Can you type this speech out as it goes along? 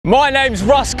My name's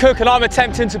Russ Cook and I'm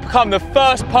attempting to become the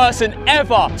first person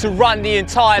ever to run the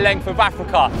entire length of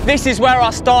Africa. This is where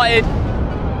I started,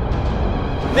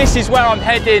 this is where I'm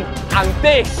heading, and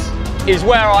this is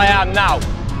where I am now.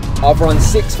 I've run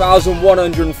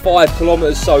 6,105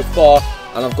 kilometres so far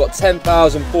and I've got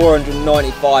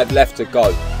 10,495 left to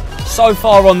go. So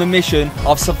far on the mission,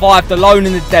 I've survived alone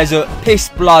in the desert,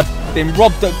 pissed blood, been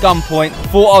robbed at gunpoint,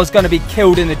 thought I was going to be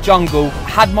killed in the jungle,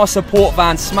 had my support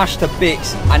van smashed to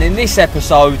bits, and in this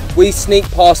episode, we sneak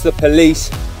past the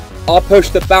police, I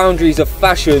push the boundaries of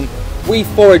fashion, we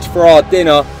forage for our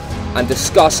dinner, and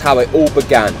discuss how it all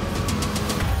began.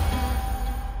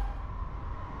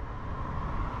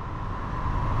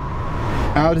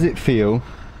 How does it feel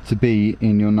to be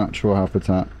in your natural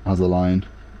habitat as a lion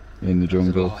in the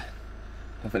jungle?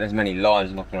 I think there's many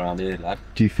lions knocking around here, lad.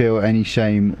 Do you feel any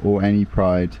shame or any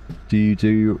pride? Do you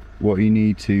do what you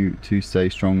need to stay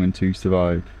strong and to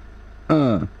survive?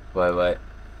 Wait.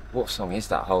 What song is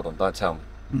that? Hold on, don't tell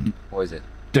me. What is it?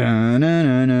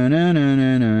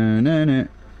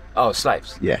 Oh,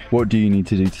 Slaves. Yeah. What do you need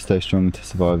to do to stay strong and to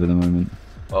survive at the moment?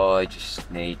 Oh, I just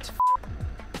need to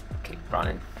keep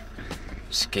running.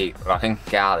 Just keep running.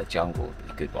 Get out of the jungle would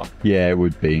be a good one. Yeah, it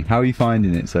would be. How are you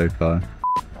finding it so far?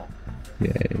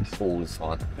 Yeah, it is. All the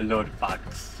time. A load of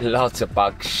bugs. Lots of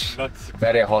bugs.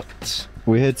 Very hot.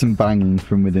 We heard some banging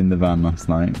from within the van last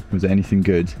night. Was it anything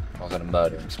good? I was on a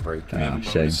murdering spree.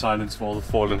 Shame. Silence of all the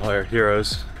fallen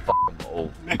heroes. F them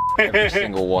all. Every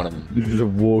single one of them. This is a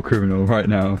war criminal right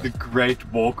now. The great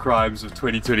war crimes of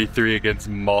 2023 against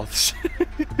moths.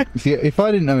 See, if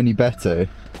I didn't know any better,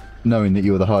 knowing that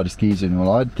you're the hardest geezer in the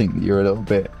world, I'd think that you're a little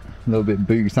bit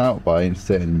booked out by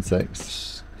certain insects.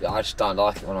 I just don't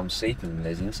like it when I'm sleeping and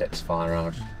there's insects flying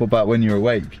around. What about when you're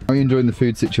awake? Are you enjoying the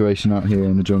food situation out here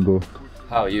in the jungle?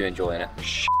 How are you enjoying it?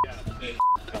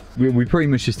 We pretty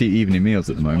much just eat evening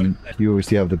meals at the moment. You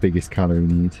obviously have the biggest calorie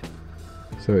need,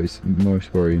 so it's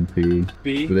most worrying for you.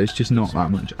 But there's just not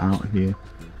that much out here.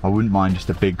 I wouldn't mind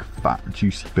just a big, fat,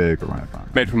 juicy burger right now.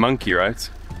 Made from monkey, right?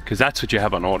 Because that's what you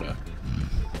have on order.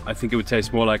 I think it would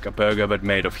taste more like a burger but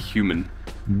made of human.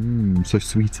 So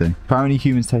sweeter. Apparently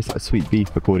humans taste like sweet beef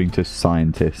according to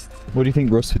scientists. What do you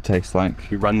think Russ would taste like?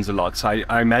 He runs a lot, so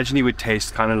I imagine he would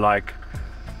taste kind of like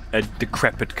a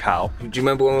decrepit cow. Do you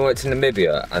remember when we went to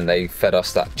Namibia and they fed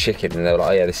us that chicken and they were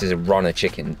like, oh yeah, this is a runner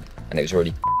chicken, and it was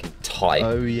really tight.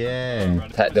 Oh yeah.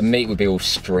 The meat would be all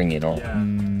stringy on.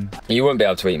 Yeah. You wouldn't be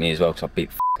able to eat me as well because I'd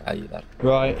beat the out of you, lad.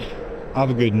 Right,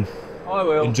 have a good one. I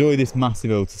will. Enjoy this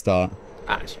massive hill to start.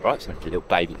 That's right, it's like a little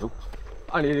baby hill.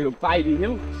 Only a little baby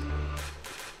hill.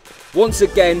 Once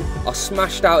again, I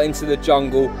smashed out into the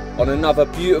jungle on another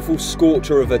beautiful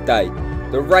scorcher of a day.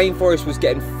 The rainforest was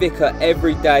getting thicker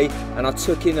every day and I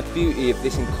took in the beauty of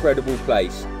this incredible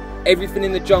place. Everything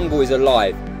in the jungle is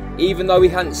alive. Even though we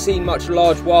hadn't seen much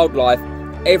large wildlife,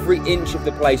 every inch of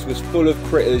the place was full of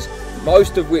critters,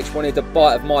 most of which wanted a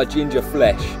bite of my ginger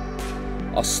flesh.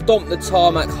 I stomped the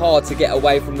tarmac hard to get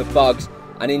away from the bugs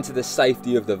and into the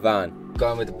safety of the van.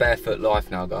 Going with the barefoot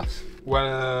life now, Gus. When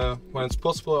it's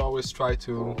possible, I always try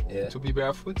to be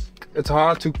barefoot. It's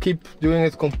hard to keep doing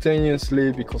it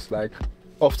continuously because like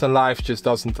often life just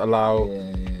doesn't allow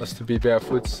us to be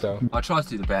barefoot. So I tried to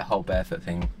do the whole barefoot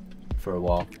thing for a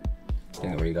while.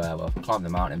 Didn't really go that well. Climbed the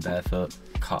mountain barefoot,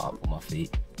 cut up on my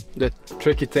feet. The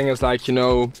tricky thing is like, you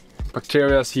know,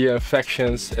 bacteria here,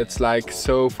 infections, it's like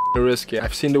so risky.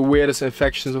 I've seen the weirdest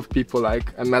infections of people.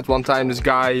 Like I met one time this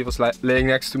guy, he was like laying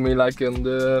next to me like in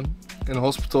a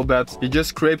hospital bed. He just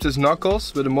scraped his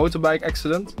knuckles with a motorbike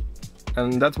accident,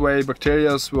 and that way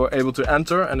bacteria were able to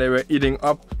enter and they were eating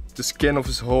up the skin of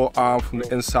his whole arm from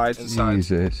the inside.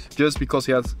 Jesus. Just because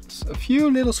he had a few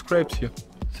little scrapes here.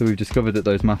 So we've discovered that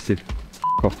those massive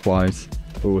off flies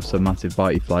are also massive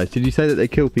bitey flies. Did you say that they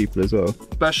kill people as well?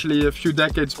 Especially a few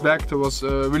decades back, there was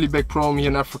a really big problem here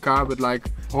in Africa with like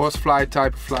horsefly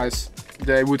type of flies.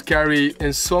 They would carry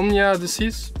insomnia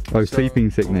disease. Oh,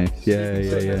 sleeping sickness.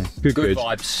 Yeah. Good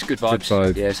vibes. Good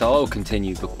vibes. Yeah, so I'll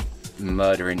continue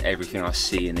murdering everything I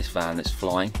see in this van that's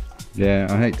flying. Yeah,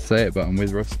 I hate to say it, but I'm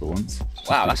with Russ for once.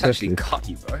 Wow, that's actually cut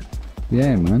you, bro.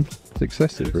 Yeah, man. It's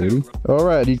excessive, really. All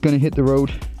right, he's going to hit the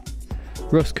road.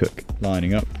 Russ Cook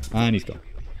lining up, and he's gone.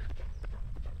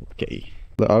 Okay.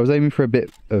 Look, I was aiming for a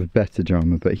bit of better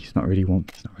drama, but he's not really in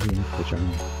for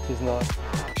drama. He's not.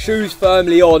 Shoes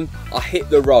firmly on, I hit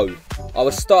the road. I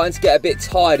was starting to get a bit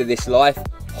tired of this life.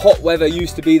 Hot weather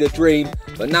used to be the dream,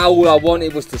 but now all I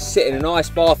wanted was to sit in an ice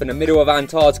bath in the middle of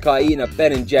Antarctica eating a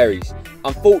Ben & Jerry's.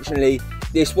 Unfortunately,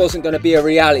 this wasn't going to be a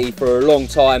reality for a long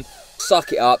time.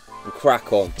 Suck it up and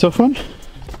crack on. Tough one?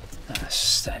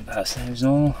 Same as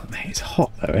normal. Mate, it's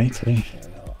hot though, ain't it?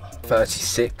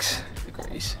 36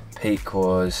 degrees. Peak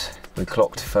was, we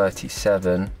clocked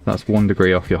 37. That's 1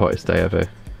 degree off your hottest day ever.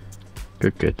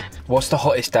 Good, good. What's the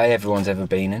hottest day everyone's ever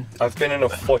been in? I've been in a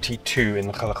 42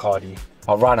 in Kalahari.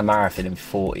 I ran a marathon in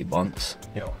 40 once.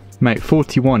 Yeah. Mate,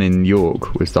 41 in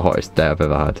York was the hottest day I've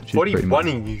ever had. 41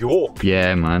 in New York?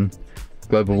 Yeah, man.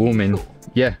 Global warming.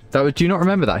 Yeah, that was, do you not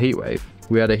remember that heat wave?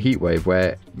 We had a heat wave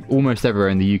where almost everywhere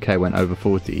in the UK went over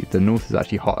 40. The north is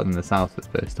actually hotter than the south for the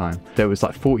first time. There was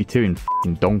like 42 in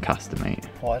f***ing Doncaster, mate.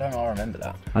 Why don't I remember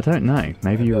that? I don't know.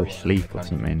 Maybe you were asleep or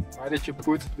something. Why did you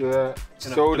put the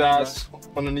sodas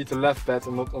underneath the left bed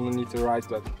and not underneath the right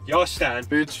bed? Yo, Stan.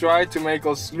 You try to make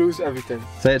us lose everything.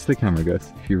 Say it to the camera,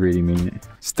 Gus, if you really mean it.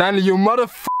 Stanley, you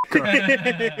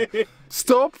motherfucker!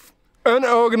 Stop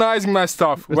unorganizing my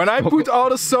stuff. When I put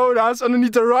all the sodas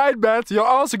underneath the right bed, you're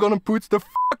also gonna put the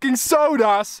fucking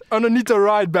sodas underneath the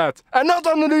right bed and not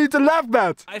underneath the left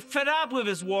bed. I'm fed up with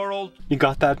this world. You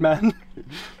got that, man?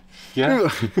 Yeah.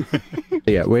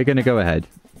 Yeah, we're gonna go ahead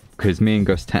because me and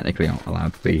Gus technically aren't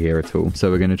allowed to be here at all.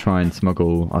 So we're gonna try and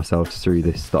smuggle ourselves through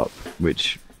this stop,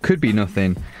 which could be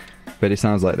nothing, but it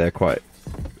sounds like they're quite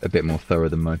a bit more thorough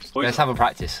than most. Let's have a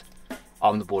practice.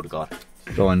 I'm the border guard.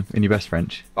 Go on, in your best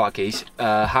French. Alright, geez.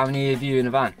 How many of you in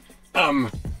the van?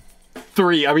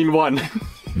 3, I mean 1.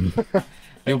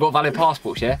 You've got valid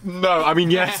passports, yeah? No, I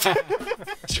mean yes.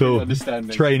 Sure.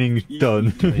 Training's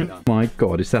done. My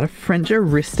God, is that a French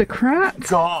aristocrat?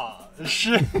 Gosh.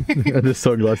 And the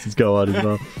sunglasses go on as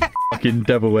well. Fucking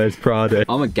Devil Wears Prada.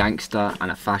 I'm a gangster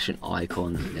and a fashion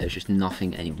icon. There's just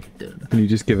nothing anyone can do about it. Can you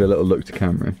just give a little look to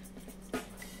camera?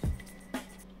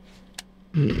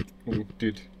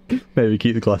 Dude. Maybe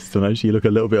keep the glasses on. Actually, you look a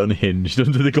little bit unhinged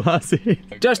under the glasses.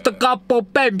 Just a couple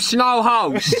pimps, no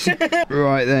house.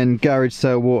 Right then, garage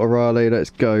sale water Raleigh,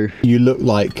 let's go. You look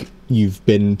like you've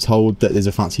been told that there's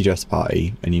a fancy dress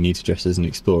party and you need to dress as an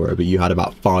explorer, but you had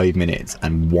about 5 minutes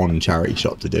and 1 charity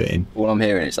shop to do it in. All I'm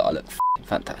hearing is that I look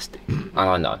fantastic. And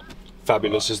I know.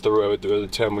 Fabulous is the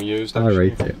term we used. I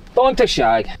rate it. Time to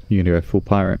shag. You're gonna go full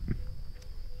pirate.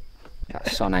 That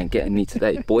sun ain't getting me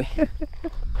today, boy.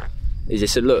 Is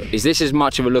this a look? Is this as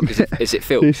much of a look as it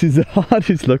feels? This is the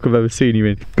hardest look I've ever seen you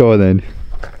in. Go on then.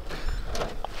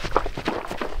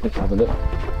 Let's have a look.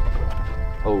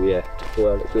 Oh yeah,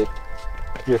 well, look good.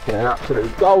 You're looking an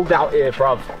absolute gold out here,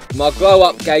 bruv. My glow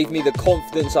up gave me the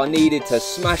confidence I needed to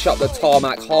smash up the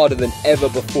tarmac harder than ever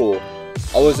before.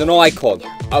 I was an icon,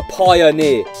 a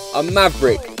pioneer, a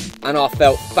maverick, and I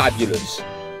felt fabulous.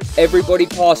 Everybody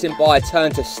passing by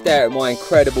turned to stare at my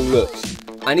incredible looks,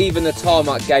 and even the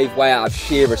tarmac gave way out of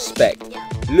sheer respect.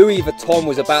 Louis Vuitton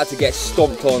was about to get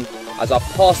stomped on. As I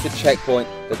passed the checkpoint,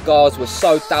 the guards were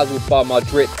so dazzled by my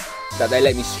drip that they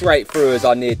let me straight through as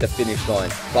I neared the finish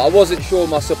line. But I wasn't sure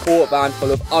my support van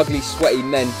full of ugly, sweaty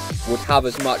men would have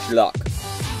as much luck.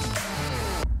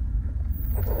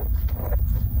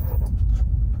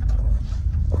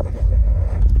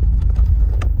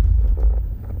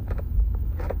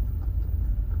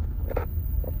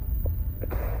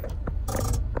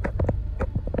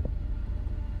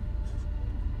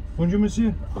 Bonjour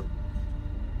monsieur.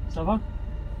 Ça va?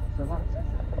 Ça va?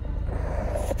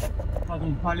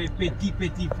 Pardon, parlez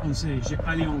petit français, j'ai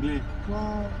parlé anglais.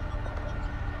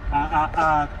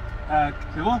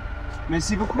 C'est bon?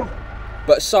 Merci beaucoup.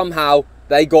 But somehow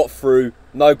they got through,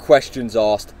 no questions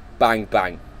asked, bang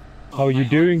bang. How are you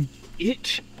doing?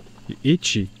 Itch. You're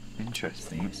itchy.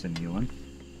 Interesting, it's a new one.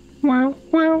 Well.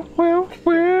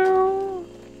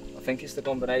 I think it's the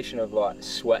combination of like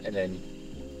sweating and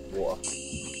water.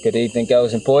 Good evening,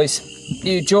 girls and boys.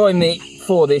 You join me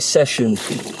for this session.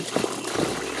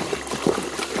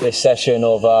 This session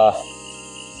of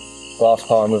glass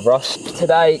pine with Russ.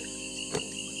 Today,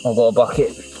 I've got a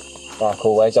bucket, like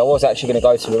always. I was actually going to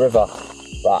go to the river,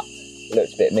 but it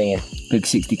looked a bit mean. Big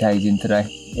 60 k's in today.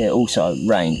 It also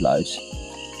rained loads,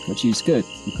 which is good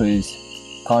because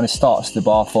it kind of starts the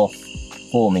bath off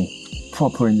for me.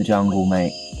 Proper in the jungle,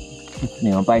 mate.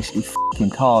 You know, I'm basically f***ing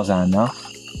Tarzan now.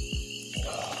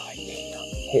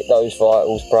 Hit those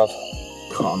vitals, bruv.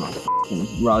 God, I'm a f***ing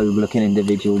rogue looking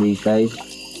individual these days.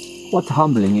 What a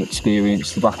humbling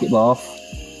experience, the bucket bath.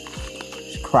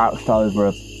 Just crouched over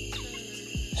a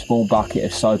small bucket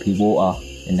of soapy water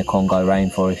in the Congo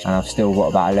rainforest, and I've still got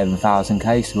about 11,000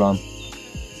 k's to run.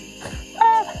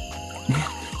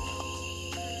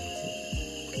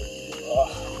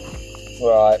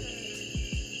 Right,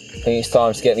 I think it's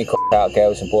time to get me out,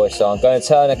 girls and boys, so I'm going to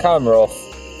turn the camera off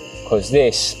because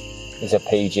this is a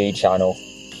PG channel.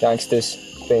 Gangsters,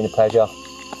 it's been a pleasure.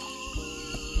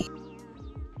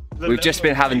 We've just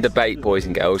been having debate, boys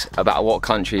and girls, about what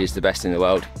country is the best in the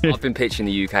world. I've been pitching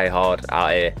the UK hard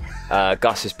out here.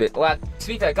 Gus has been, well, to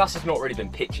be fair, Gus has not really been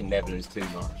pitching Netherlands too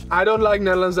much. I don't like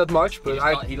Netherlands that much, but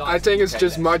I think it's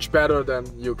just much better than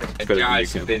UK. And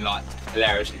Jared's has been like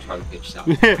hilariously trying to pitch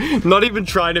that. Not even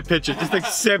trying to pitch it, just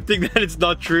accepting that it's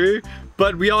not true.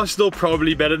 But we are still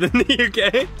probably better than the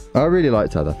UK. I really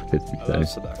like South Africa, to be fair.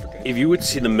 South Africa. If you were to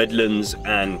see the Midlands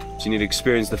and you need to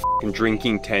experience the f***ing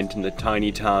drinking tent in the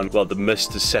tiny town while the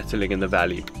mist is settling in the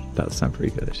valley, That sounds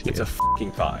pretty good, actually. it's a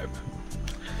f***ing vibe.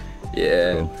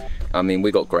 Yeah. Cool. I mean,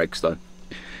 we got Greg's though.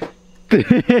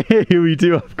 We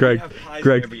do have Greg.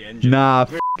 Nah,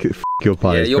 f your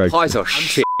pies. Yeah, your Greg. pies are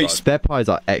shit. Their pies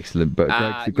are excellent, but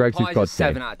Greg's is pies god are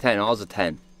 7 tier. out of 10. Ours are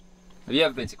 10. Have you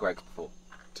ever been to Greg's before?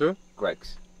 To?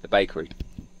 Greg's, the bakery.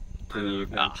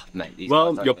 Mate, these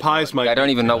Well, guys your don't pies even know. might. They don't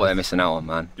even know what they're missing out on,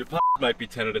 man. Your pies might be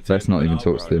 10 out of 10. Let's not even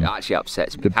talk to them. It actually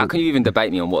upsets me. How can you even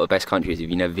debate me on what the best country is if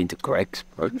you've never been to Greg's,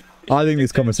 bro? I think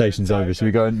this conversation's over. Should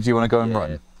we go? Do you want to go and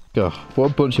run? God, what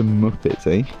a bunch of muppets,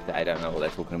 eh? They don't know what they're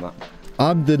talking about.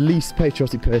 I'm the least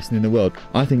patriotic person in the world.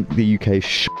 I think the UK is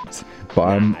shit, but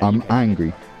I'm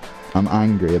angry. I'm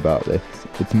angry about this.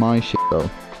 It's my shit though.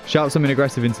 Shout something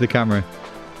aggressive into the camera.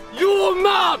 Your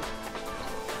mum!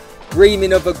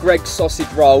 Dreaming of a Greg's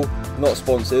sausage roll, not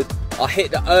sponsored. I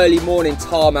hit the early morning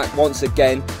tarmac once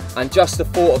again, and just the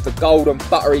thought of the golden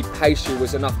buttery pastry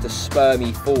was enough to spur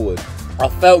me forward. I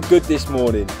felt good this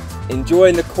morning,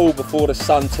 enjoying the cool before the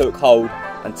sun took hold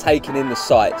and taking in the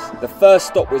sights. The first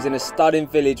stop was in a stunning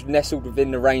village nestled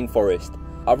within the rainforest.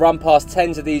 I run past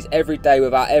 10s of these every day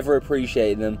without ever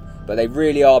appreciating them, but they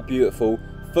really are beautiful,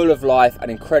 full of life and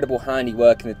incredible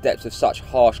handiwork in the depths of such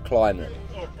harsh climate.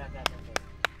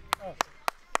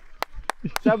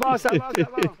 Ça va, ça va, ça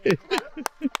va.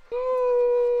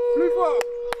 Plus fort.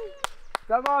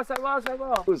 Ça va, ça va, ça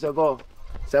va. Ça va.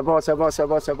 Ça va, ça va, ça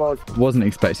va, ça va. Wasn't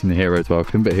expecting the hero's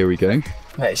welcome, but here we go.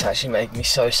 Mate, it's actually making me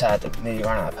so sad that we nearly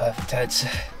ran out of perfect heads.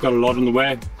 Got a lot on the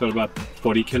way. Got about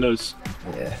 40 kilos.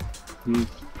 Yeah.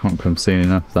 Can't come soon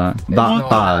enough that. It's That not,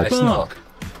 bad. It's not.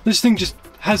 This thing just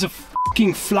has a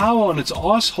f***ing flower on its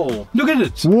asshole. Look at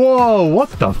it. Whoa, what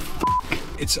the f?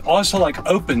 Its asshole like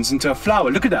opens into a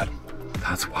flower. Look at that.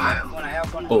 That's wild.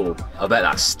 Oh, I bet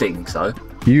that stinks though.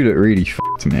 You look really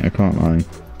f***ed, mate, I can't lie.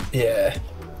 Yeah.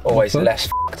 Always What? less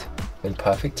f***ed than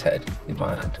perfect head in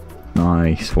my hand.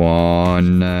 Nice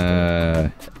one.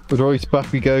 Right,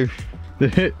 back we go.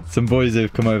 Some boys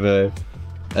have come over.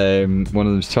 One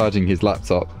of them's charging his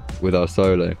laptop with our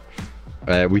solo.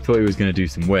 We thought he was going to do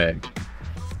some work,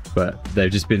 but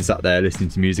they've just been sat there listening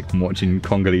to music and watching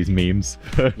Congolese memes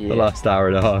for the last hour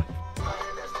and a half.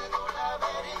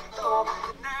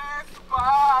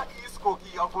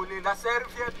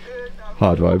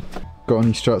 Hard vibe. Got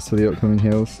any struts for the upcoming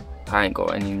hills? I ain't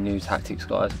got any new tactics,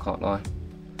 guys, I can't lie.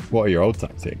 What are your old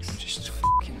tactics? Just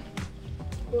fucking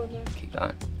keep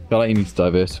going. I feel like you need to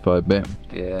diversify a bit.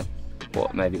 Yeah.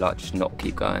 What, maybe like just not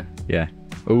keep going? Yeah.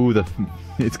 Oh,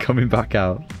 it's coming back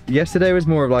out. Yesterday was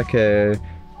more of like a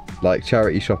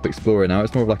charity shop explorer. Now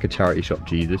it's more of like a charity shop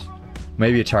Jesus.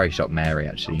 Maybe a charity shop Mary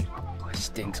actually. Oh, it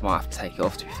stinks. Might have to take it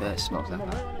off. To be fair, it smells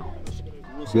like that.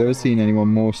 Have you ever seen anyone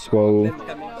more swole?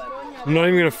 I'm not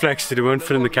even going to flex it. It won't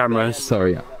fit in the camera.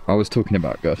 Sorry, I was talking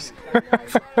about Gus. Have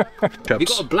you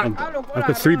got a black belt? I've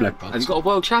got 3 black belts. Have you got a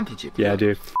world championship? Yeah,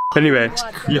 dude. Anyway.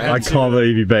 I can't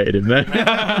believe you baited him there.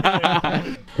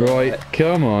 Right,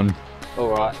 come on.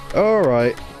 Alright.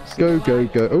 Alright. Go, go,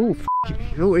 go. Oh,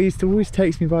 he always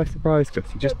takes me by surprise,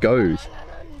 Gus. He just goes.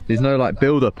 There's no like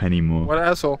build up anymore. What an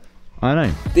asshole. I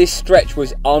know. This stretch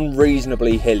was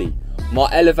unreasonably hilly. My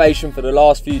elevation for the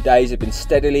last few days had been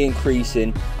steadily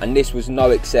increasing, and this was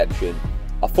no exception.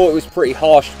 I thought it was pretty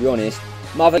harsh, to be honest.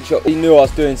 Mother knew I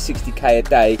was doing 60k a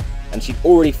day, and she'd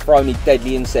already thrown me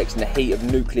deadly insects in the heat of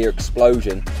nuclear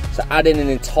explosion, so adding an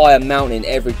entire mountain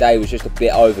every day was just a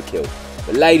bit overkill.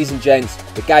 But ladies and gents,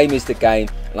 the game is the game,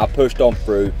 and I pushed on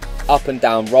through, up and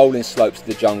down rolling slopes of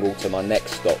the jungle to my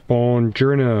next stop.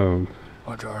 Buongiorno.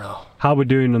 Buongiorno. How we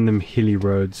doing on them hilly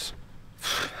roads?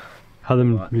 How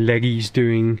them leggies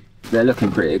doing? They're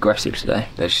looking pretty aggressive today.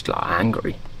 They're just like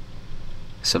angry.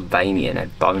 Sylvanian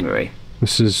and bonery.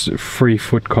 This is free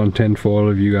foot content for all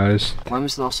of you guys. When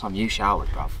was the last time you showered,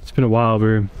 bruv? It's been a while,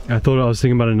 bro. I was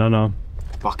thinking about it now.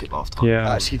 Bucket bath time.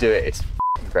 Yeah. Actually do it, it's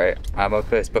great. I had my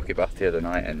first bucket bath the other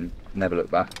night and never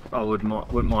looked back. I wouldn't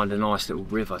mind a nice little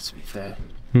river, to be fair.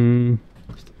 Hmm.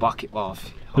 Just a bucket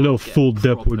bath. A little full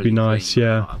dip would be nice, clean.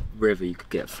 yeah. Like a river you could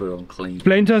get full on clean.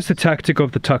 Explain to us the tactic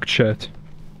of the tucked shirt.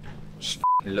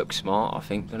 It looks smart, I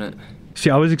think, doesn't it? See,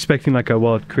 I was expecting like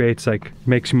it creates like,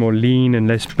 makes you more lean and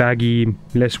less baggy,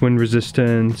 less wind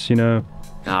resistance, you know.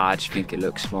 Nah, I just think it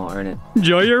looks smarter, innit?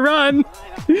 Enjoy your run!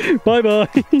 Bye bye!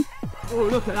 Oh,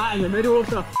 look at that in the middle of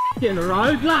the f***ing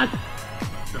road, lad!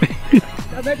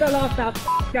 I think I lost that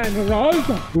f***ing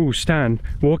road! Ooh, Stan,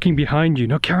 walking behind you.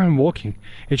 No, carry on walking.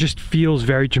 It just feels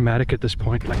very dramatic at this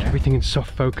point. Like everything in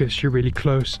soft focus, you're really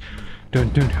close. Dun,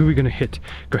 who are we gonna hit?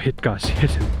 Go hit Gus,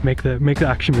 hit him. Make the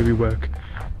action movie work.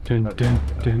 Dun, dun,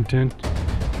 dun, dun,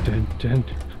 dun, dun.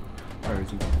 Where is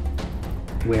he?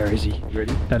 Where is he?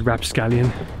 Ready? That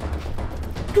rapscallion.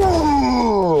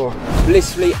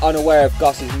 Blissfully unaware of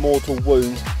Gus's mortal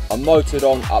wounds, I motored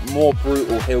on up more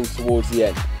brutal hills towards the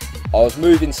end. I was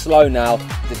moving slow now,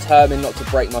 determined not to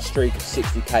break my streak of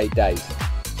 60k days.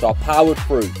 So I powered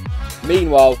through.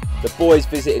 Meanwhile, the boys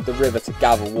visited the river to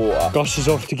gather water. Gus is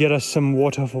off to get us some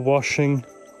water for washing.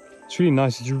 It's really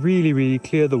nice. It's really, really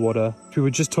clear, the water. We were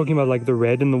just talking about like the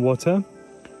red in the water.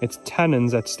 It's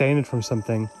tannins that stain it from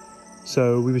something.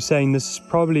 So we were saying this is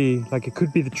probably, like, it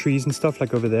could be the trees and stuff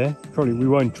like over there. Probably we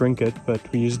won't drink it, but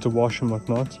we use it to wash and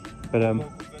whatnot. But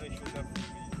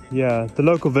yeah, the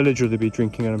local villager will be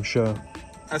drinking it, I'm sure.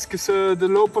 Est-ce que c'est de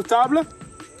l'eau potable?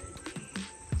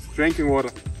 Drinking water.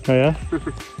 Oh yeah?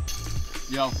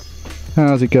 Yo.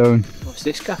 How's it going? What's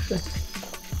this cafe?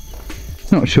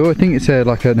 Not sure. I think it's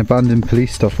like an abandoned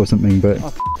police stuff or something, but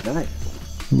No.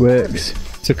 works.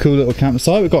 It's a cool little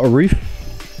campsite. We've got a roof.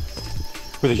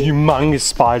 With a humongous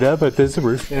spider, but there's a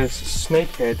roof. Yeah, it's a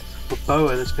snake head or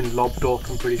boa that's been lobbed off,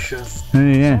 I'm pretty sure. Oh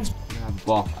yeah.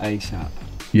 Bath ASAP.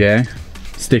 Yeah.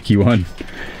 Sticky one.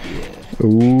 Yeah.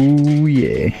 Oh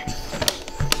yeah.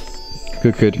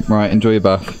 Good. Right, enjoy your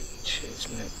bath. Cheers,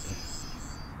 mate.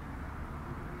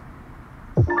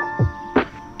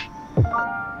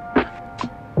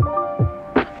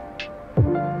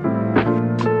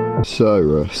 So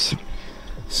Russ,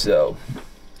 So,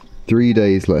 3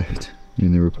 days left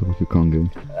in the Republic of Congo.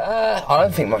 I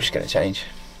don't think much is going to change,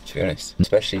 to be honest.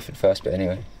 Especially for the first bit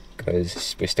anyway,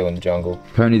 because we're still in the jungle.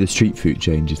 Apparently the street food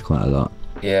changes quite a lot.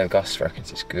 Yeah, Gus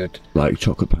reckons it's good. Like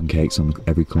chocolate pancakes on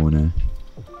every corner,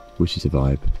 which is a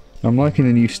vibe. I'm liking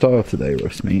the new style today,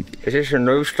 Russ, mate. Is this a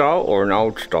new style or an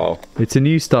old style? It's a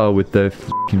new style with the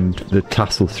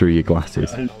tassel through your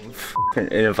glasses.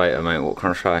 Innovator, mate, what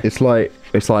can I say?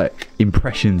 It's like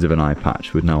impressions of an eye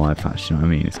patch with no eye patch, you know what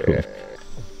I mean? It's cool. Yeah.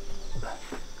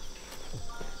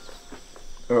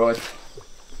 Alright.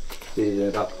 See you in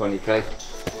about 20k.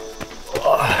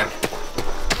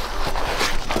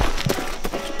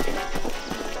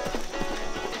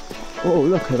 Oh,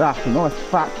 look at that, a nice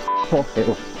fat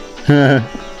hill.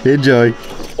 Enjoy.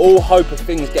 All hope of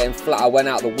things getting flatter went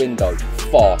out the window,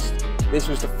 fast. This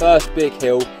was the first big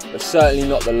hill, but certainly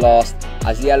not the last,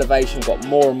 as the elevation got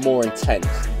more and more intense.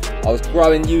 I was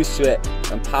growing used to it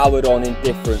and powered on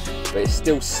indifferent, but it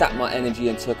still sapped my energy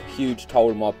and took a huge toll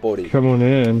on my body. Come on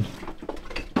in.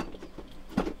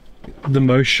 The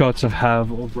most shots I have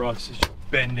of Russ is just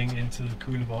bending into the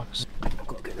cooler box. I've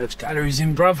got to get those calories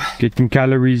in, bruv. Getting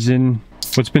calories in.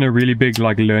 What's been a really big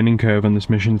like learning curve on this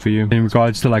mission for you in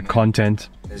regards to like content?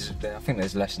 I think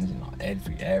there's lessons in like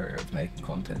every area of making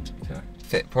content, to be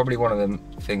fair. Probably one of the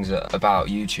things about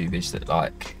YouTube is that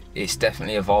like it's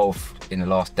definitely evolved in the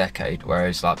last decade,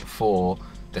 whereas like before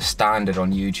the standard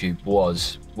on YouTube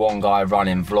was one guy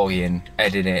running, vlogging,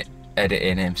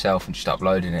 editing himself and just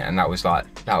uploading it, and that was like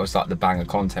the banger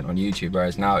content on YouTube.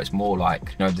 Whereas now it's more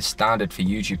like, you know, the standard for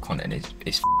YouTube content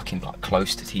is fucking like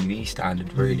close to TV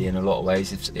standard really in a lot of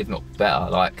ways, if not better.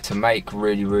 Like to make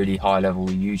really high level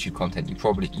YouTube content,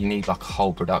 you need like a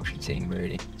whole production team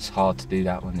really. It's hard to do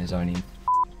that when there's only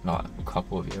like a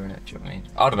couple of you in it, do you know what I mean?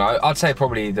 I don't know, I'd say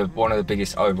probably one of the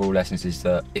biggest overall lessons is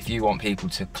that if you want people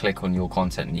to click on your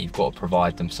content, you've got to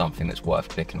provide them something that's worth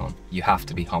clicking on. You have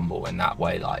to be humble in that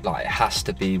way, like it has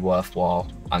to be worthwhile,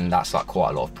 and that's like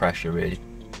quite a lot of pressure really,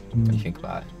 when you think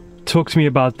about it. Talk to me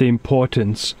about the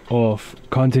importance of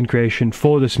content creation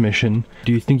for this mission.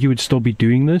 Do you think you would still be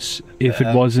doing this if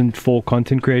it wasn't for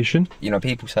content creation? You know,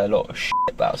 people say a lot of shit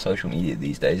about social media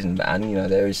these days, and you know,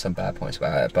 there is some bad points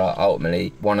about it, but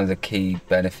ultimately one of the key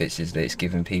benefits is that it's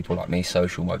giving people like me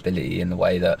social mobility in the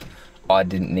way that I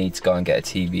didn't need to go and get a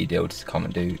TV deal to come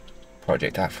and do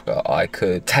Project Africa. I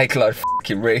could take a load of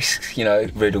fucking risks, you know,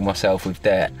 riddle myself with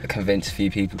debt, convince a few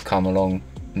people to come along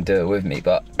and do it with me,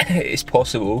 but it's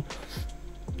possible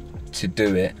to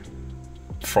do it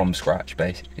from scratch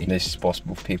basically. This is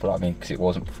possible for people like me because it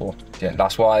wasn't before. Yeah,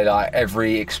 that's why like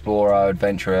every explorer,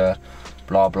 adventurer,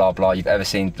 blah blah blah you've ever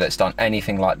seen that's done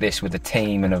anything like this with a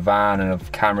team and a van and of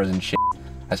cameras and shit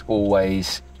has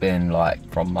always been like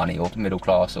from money or middle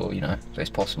class, or you know, but it's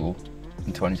possible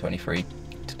in 2023.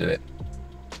 to do it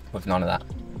with none of that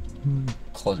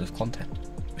because of content,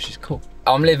 which is cool.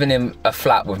 I'm living in a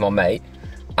flat with my mate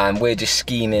and we're just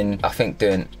scheming. I think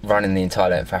running the entire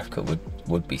length of Africa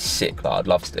would be sick. Like, I'd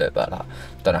love to do it, but like,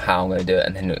 I don't know how I'm going to do it.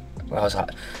 And then I was like,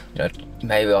 you know,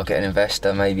 maybe I'll get an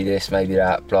investor, maybe this, maybe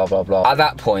that, blah, blah, blah. At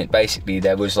that point, basically,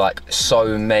 there was like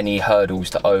so many hurdles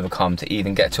to overcome to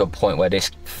even get to a point where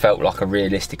this felt like a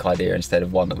realistic idea instead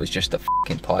of one that was just a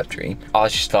fucking pipe dream. I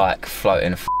was just like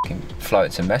floating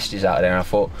some messages out there, and I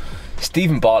thought,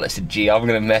 Stephen Bartlett's a G. I'm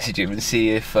gonna message him and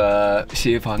see if I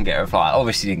can get a reply.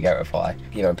 Obviously didn't get a reply.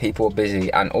 You know, people are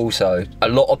busy, and also a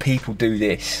lot of people do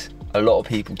this. A lot of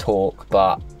people talk,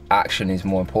 but action is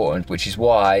more important, which is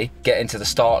why getting to the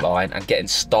start line and getting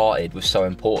started was so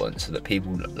important, so that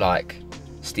people like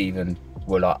Stephen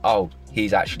were like, oh,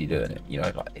 he's actually doing it, you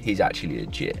know, like he's actually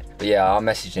legit. But yeah, I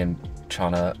messaged him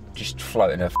trying to just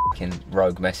float in a fucking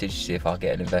rogue message to see if I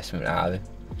get an investment out of him.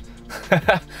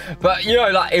 But you know,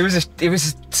 like it was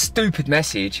a stupid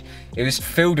message. It was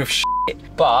filled with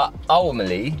shit, but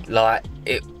ultimately, like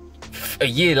a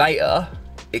year later,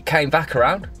 it came back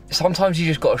around. Sometimes you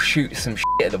just got to shoot some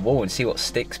shit at the wall and see what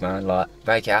sticks, man. Like,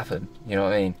 make it happen. You know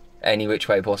what I mean? Any which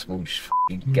way possible,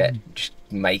 just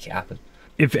make it happen.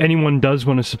 If anyone does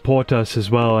want to support us as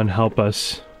well and help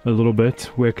us a little bit,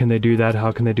 where can they do that?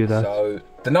 How can they do that? So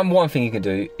the number 1 thing you can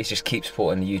do is just keep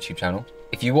supporting the YouTube channel.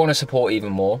 If you want to support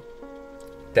even more,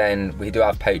 then we do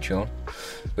have Patreon.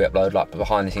 We upload like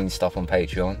behind the scenes stuff on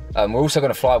Patreon. We're also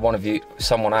going to fly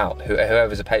someone out,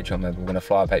 whoever's a Patreon member, we're going to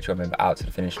fly a Patreon member out to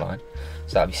the finish line.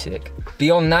 So that'd be sick.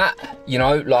 Beyond that, you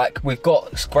know, like we've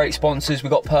got great sponsors. We've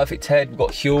got Perfect Ted, we've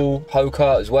got Huel,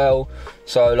 Hoka as well.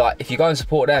 So like if you go and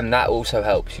support them, that also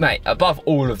helps. Mate, above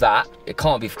all of that, it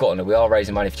can't be forgotten that we are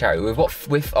raising money for charity. We've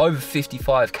got over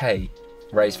 55k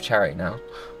raised for charity now,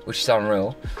 which is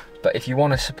unreal. But if you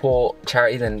want to support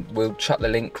charity, then we'll chuck the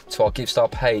link to our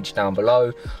GiveStar page down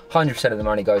below. 100% of the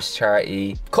money goes to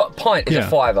charity. Pint is a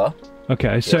 £5.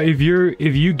 Okay, so if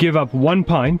you give up 1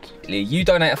 pint, you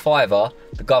donate a £5,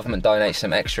 the government donates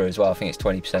some extra as well. I think it's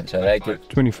 20%. So they give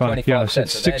 25. Yeah, so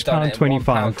it's £6.25.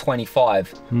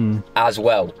 £1.25 as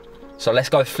well. So let's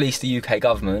go fleece the UK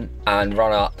government and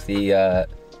run up the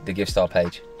GiveStar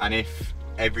page. And if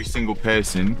every single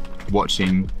person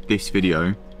watching this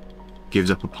video gives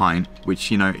up a pint,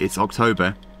 which, you know, it's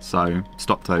October, so it's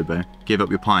Stoptober, give up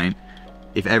your pint.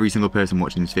 If every single person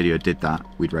watching this video did that,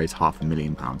 we'd raise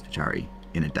 £500,000 for charity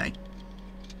in a day.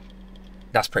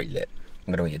 That's pretty lit.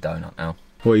 I'm gonna eat a donut now.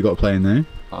 What you got playing there?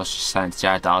 I was just saying to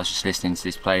Jared that I was just listening to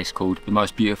this playlist called The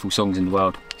Most Beautiful Songs in the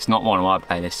World. It's not one of my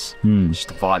playlists, it's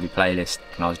just a vibey playlist,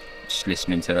 and I was just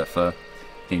listening to it for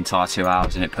the entire 2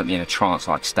 hours, and it put me in a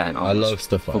trance-like state. I love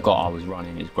stuff like forgot I was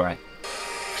running. It's great.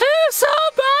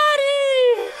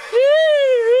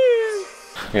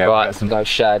 Yeah, right, go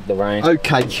shad the rain.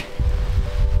 Okay.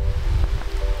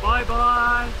 Bye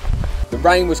bye. The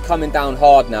rain was coming down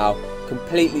hard now,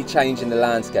 completely changing the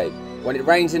landscape. When it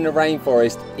rains in the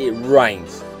rainforest, it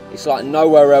rains. It's like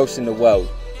nowhere else in the world.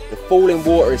 The falling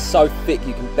water is so thick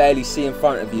you can barely see in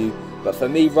front of you, but for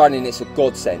me running it's a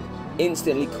godsend.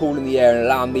 Instantly cooling the air and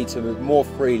allowing me to move more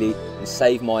freely and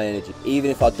save my energy, even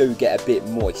if I do get a bit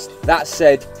moist. That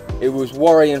said, it was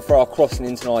worrying for our crossing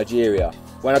into Nigeria.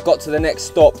 When I got to the next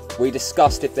stop, we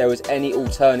discussed if there was any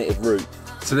alternative route.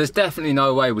 So there's definitely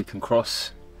no way we can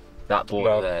cross that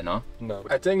border there, no? No.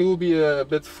 I think it will be a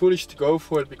bit foolish to go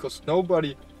for it because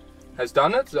nobody has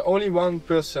done it. The only one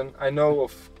person I know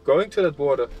of going to that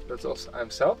border, that's also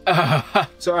myself.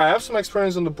 So I have some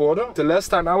experience on the border. The last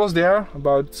time I was there,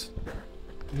 about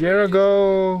a year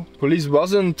ago, police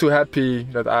wasn't too happy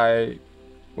that I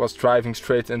was driving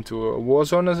straight into a war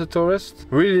zone as a tourist.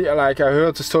 Really, like, I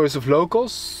heard the stories of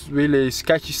locals, really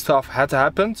sketchy stuff had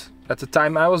happened. At the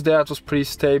time I was there, it was pretty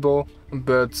stable,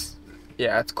 but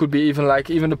yeah, it could be even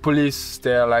the police,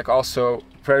 they're like also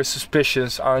very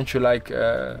suspicious. Aren't you like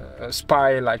a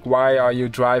spy? Like, why are you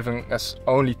driving as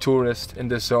only tourist in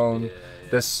this zone?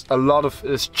 There's a lot of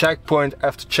checkpoint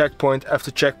after checkpoint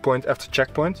after checkpoint after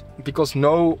checkpoint. Because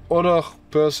no other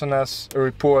person has a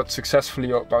report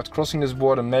successfully about crossing this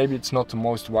border, maybe it's not the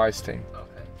most wise thing.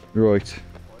 Right.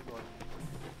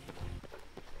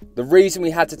 The reason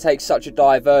we had to take such a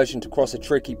diversion to cross a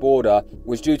tricky border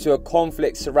was due to a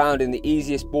conflict surrounding the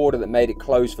easiest border that made it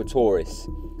closed for tourists.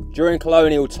 During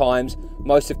colonial times,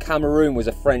 most of Cameroon was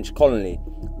a French colony,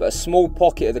 but a small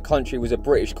pocket of the country was a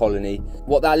British colony.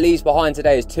 What that leaves behind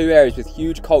today is two areas with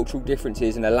huge cultural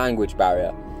differences and a language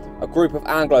barrier. A group of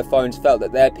Anglophones felt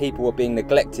that their people were being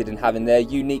neglected and having their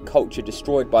unique culture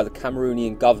destroyed by the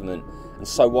Cameroonian government, and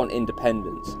so want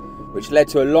independence, which led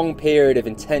to a long period of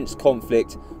intense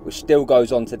conflict which still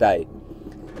goes on today.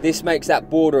 This makes that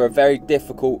border a very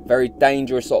difficult, very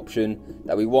dangerous option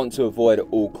that we want to avoid at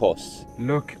all costs.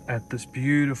 Look at this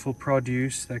beautiful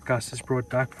produce that Gus has brought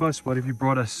back for us. What have you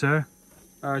brought us, sir?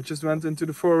 I just went into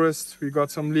the forest. We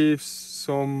got some leaves,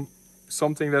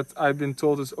 something that I've been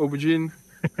told is aubergine.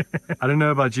 I don't know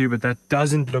about you, but that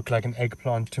doesn't look like an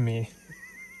eggplant to me.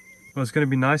 Well, it's going to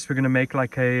be nice. We're going to make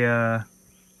like a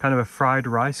kind of a fried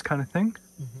rice kind of thing.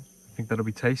 I think that'll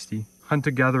be tasty.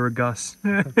 Hunter-gatherer Gus.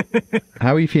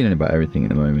 How are you feeling about everything at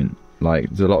the moment? Like,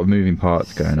 there's a lot of moving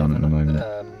parts going on at the moment.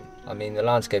 I mean, the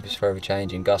landscape is forever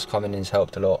changing. Gus coming in has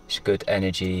helped a lot. It's good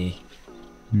energy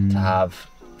to have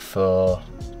for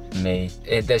me.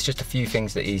 There's just a few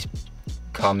things that he's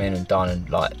come in and done, and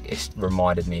like it's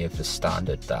reminded me of the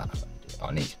standard that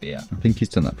I need to be at. I think he's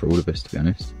done that for all of us, to be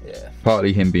honest. Yeah.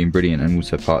 Partly him being brilliant, and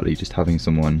also partly just having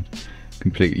someone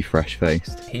completely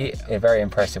fresh-faced. He, in a very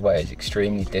impressive way, is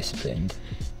extremely disciplined.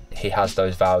 He has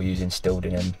those values instilled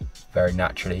in him very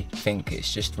naturally. I think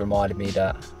it's just reminded me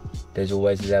that there's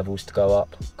always levels to go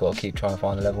up. Got to keep trying to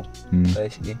find a level,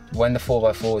 basically. When the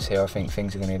 4x4 is here, I think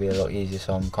things are going to be a lot easier,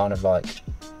 so I'm kind of like,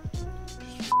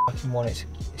 fucking want it.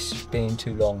 It's just been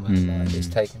too long, man. Like, it's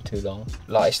taken too long.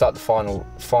 Like, it's like the final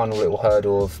little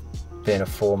hurdle of being a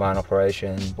 4-man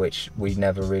operation, which we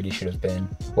never really should have been.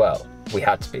 Well, we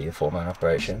had to be a 4-man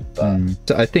operation, but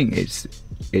so I think it's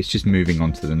just moving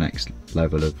on to the next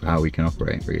level of how we can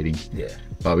operate, really. Yeah.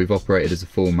 But we've operated as a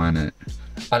 4-man at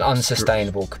an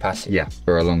unsustainable capacity. Yeah,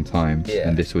 for a long time. Yeah.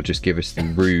 And this will just give us the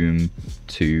room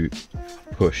to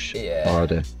push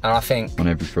harder. And I think on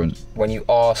every front. When you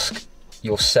ask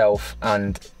yourself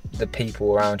and the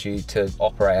people around you to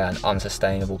operate at an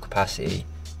unsustainable capacity,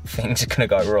 things are gonna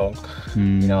go wrong.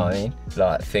 You know what I mean?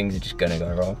 Like, things are just gonna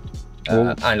go wrong.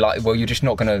 And like, well, you're just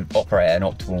not gonna operate at an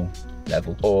optimal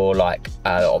level, or like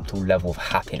at an optimal level of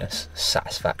happiness,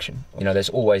 satisfaction. You know, there's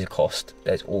always a cost.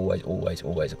 There's always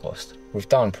a cost. We've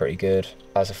done pretty good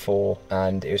as a 4,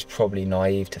 and it was probably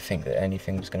naive to think that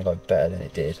anything was gonna go better than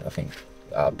it did. I think,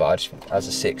 but I just think as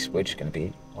a 6, we're just gonna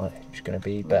be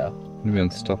better. We're gonna be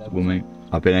unstoppable, mate.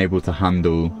 I've been able to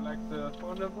handle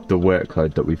the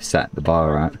workload that we've set the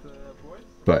bar at,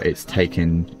 but it's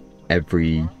taken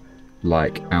every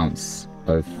like ounce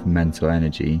of mental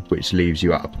energy, which leaves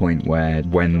you at a point where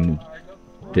when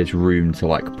there's room to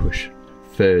like push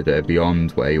further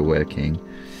beyond where you're working,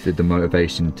 the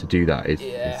motivation to do that is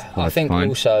hard I think to find.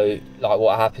 Also, like,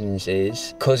 what happens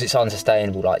is, because it's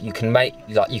unsustainable, like you can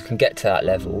get to that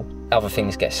level, other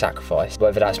things get sacrificed,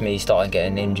 whether that's me starting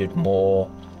getting injured more,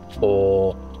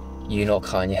 or you not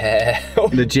cutting your hair.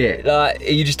 Legit. Like,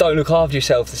 you just don't look after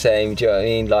yourself the same, do you know what I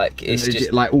mean? Like, it's legit,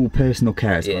 just like all personal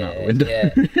care has gone out the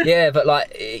window. yeah, but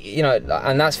like, you know,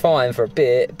 and that's fine for a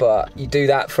bit, but you do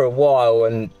that for a while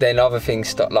and then other things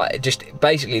start, like, just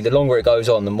basically the longer it goes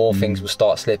on, the more things will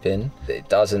start slipping. It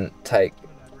doesn't take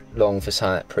long for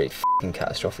something pretty fucking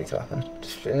catastrophic to happen.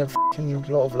 Just in a fucking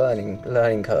lot of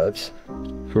learning curves.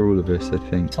 For all of us, I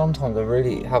think. Sometimes I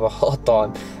really have a hard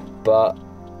time, but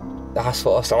that's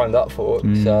what I signed up for,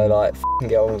 so like, fucking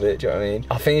get on with it, do you know what I mean?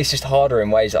 I think it's just harder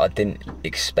in ways that I didn't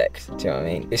expect, do you know what I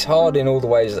mean? It's hard in all the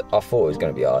ways that I thought it was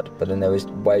going to be hard, but then there was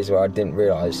ways where I didn't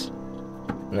realise,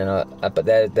 and then but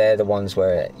they're the ones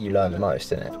where you learn the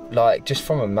most, isn't it? Like, just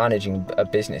from a managing a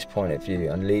business point of view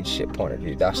and leadership point of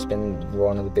view, that's been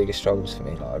one of the biggest struggles for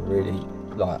me.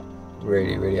 Like, I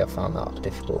really have found that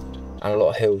difficult, and a lot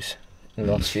of hills in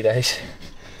the last few days.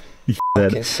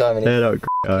 Fucking so many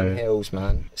fucking hills,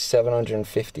 man.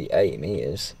 758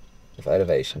 metres of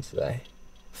elevation today.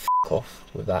 F off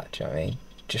with that, do you know what I mean?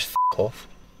 Just f off.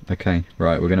 Okay,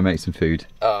 right, we're gonna make some food.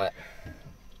 Alright.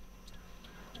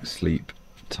 Sleep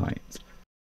tight.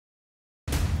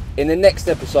 In the next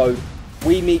episode,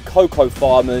 we meet cocoa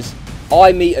farmers,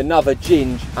 I meet another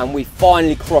Ginge, and we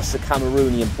finally cross the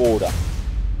Cameroonian border.